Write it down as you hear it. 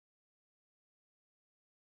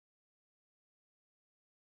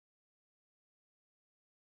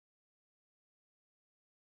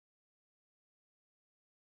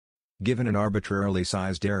Given an arbitrarily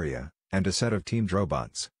sized area, and a set of teamed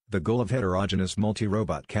robots, the goal of heterogeneous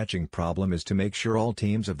multi-robot catching problem is to make sure all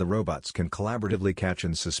teams of the robots can collaboratively catch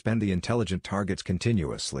and suspend the intelligent targets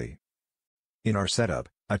continuously. In our setup,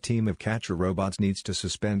 a team of catcher robots needs to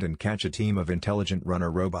suspend and catch a team of intelligent runner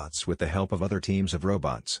robots with the help of other teams of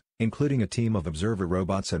robots, including a team of observer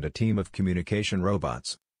robots and a team of communication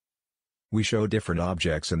robots. We show different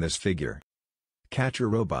objects in this figure. Catcher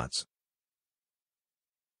robots,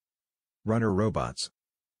 runner robots,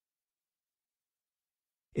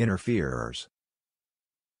 interferers,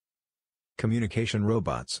 communication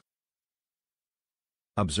robots,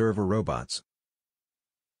 observer robots.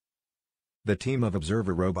 The team of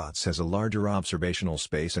observer robots has a larger observational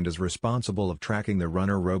space and is responsible of tracking the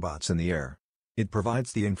runner robots in the air. It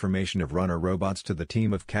provides the information of runner robots to the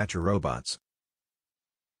team of catcher robots.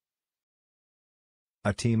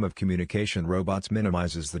 A team of communication robots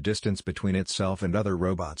minimizes the distance between itself and other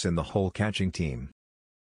robots in the whole catching team.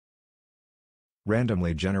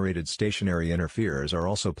 Randomly generated stationary interferers are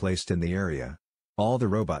also placed in the area. All the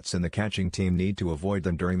robots in the catching team need to avoid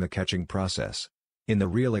them during the catching process. In the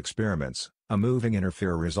real experiments, a moving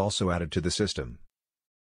interferer is also added to the system.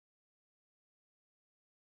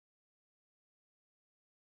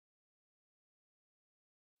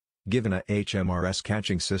 Given a HMRS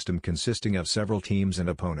catching system consisting of several teams and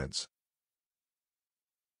opponents,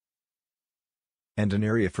 and an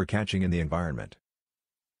area for catching in the environment.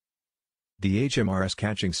 The HMRS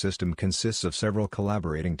catching system consists of several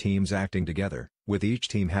collaborating teams acting together, with each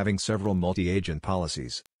team having several multi-agent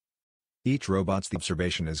policies. Each robot's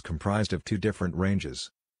observation is comprised of two different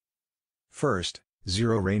ranges. First,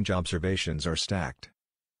 zero-range observations are stacked.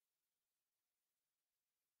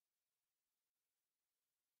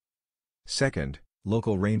 Second,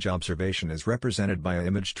 local range observation is represented by an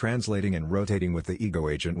image translating and rotating with the ego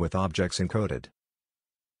agent with objects encoded.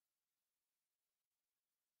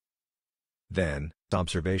 Then,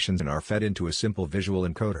 observations are fed into a simple visual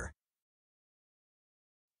encoder.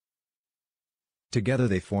 Together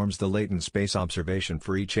they forms the latent space observation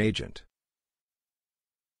for each agent.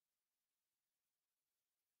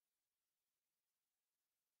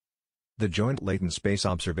 The joint latent space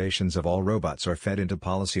observations of all robots are fed into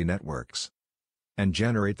policy networks and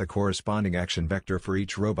generate the corresponding action vector for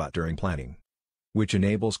each robot during planning, which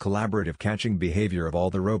enables collaborative catching behavior of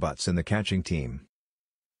all the robots in the catching team.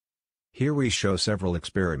 Here we show several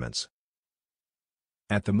experiments.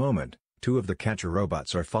 At the moment, two of the catcher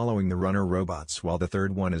robots are following the runner robots while the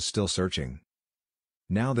third one is still searching.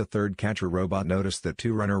 Now the third catcher robot noticed that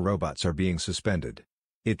two runner robots are being suspended.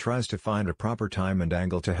 It tries to find a proper time and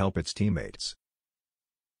angle to help its teammates.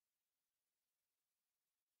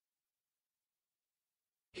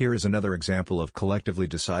 Here is another example of collectively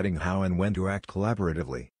deciding how and when to act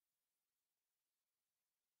collaboratively.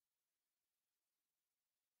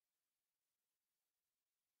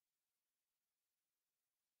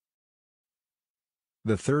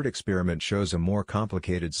 The third experiment shows a more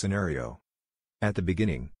complicated scenario. At the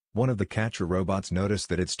beginning, one of the catcher robots noticed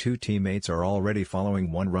that its two teammates are already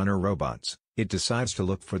following one runner robots. It decides to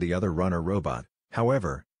look for the other runner robot.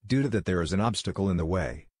 However, due to that there is an obstacle in the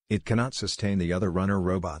way, it cannot sustain the other runner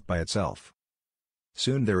robot by itself.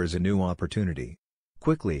 Soon there is a new opportunity.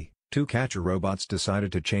 Quickly, two catcher robots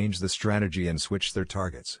decided to change the strategy and switch their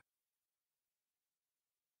targets.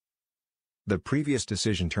 The previous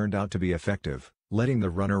decision turned out to be effective, letting the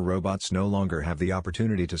runner robots no longer have the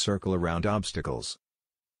opportunity to circle around obstacles.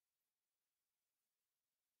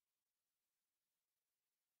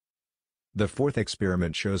 The fourth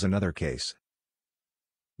experiment shows another case.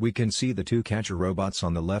 We can see the two catcher robots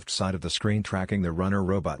on the left side of the screen tracking the runner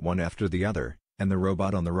robot one after the other, and the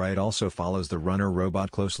robot on the right also follows the runner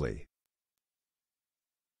robot closely.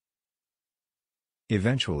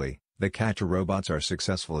 Eventually, the catcher robots are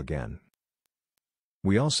successful again.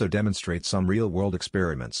 We also demonstrate some real-world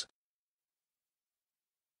experiments.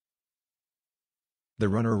 The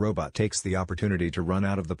runner robot takes the opportunity to run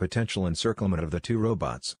out of the potential encirclement of the two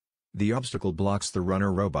robots. The obstacle blocks the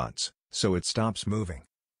runner robots, so it stops moving.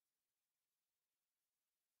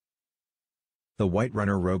 The white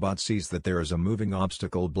runner robot sees that there is a moving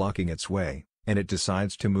obstacle blocking its way, and it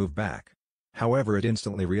decides to move back. However, it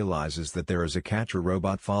instantly realizes that there is a catcher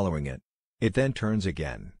robot following it. It then turns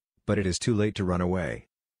again, but it is too late to run away.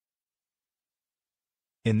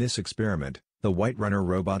 In this experiment, the white runner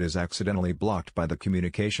robot is accidentally blocked by the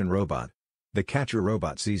communication robot. The catcher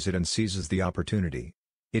robot sees it and seizes the opportunity.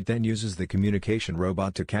 It then uses the communication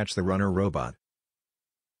robot to catch the runner robot.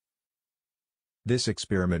 This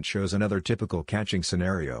experiment shows another typical catching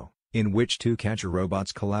scenario, in which two catcher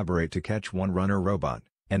robots collaborate to catch one runner robot,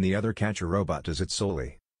 and the other catcher robot does it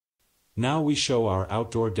solely. Now we show our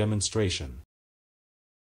outdoor demonstration.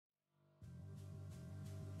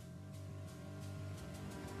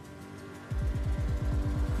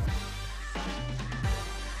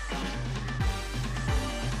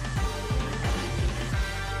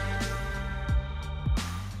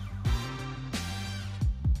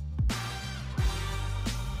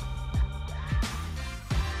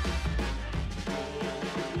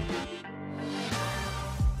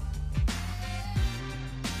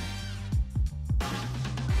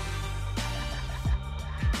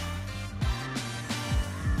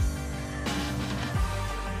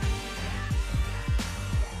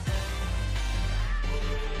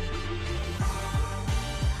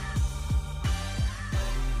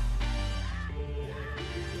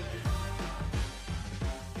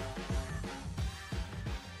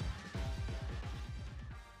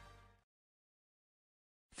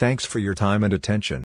 Thanks for your time and attention.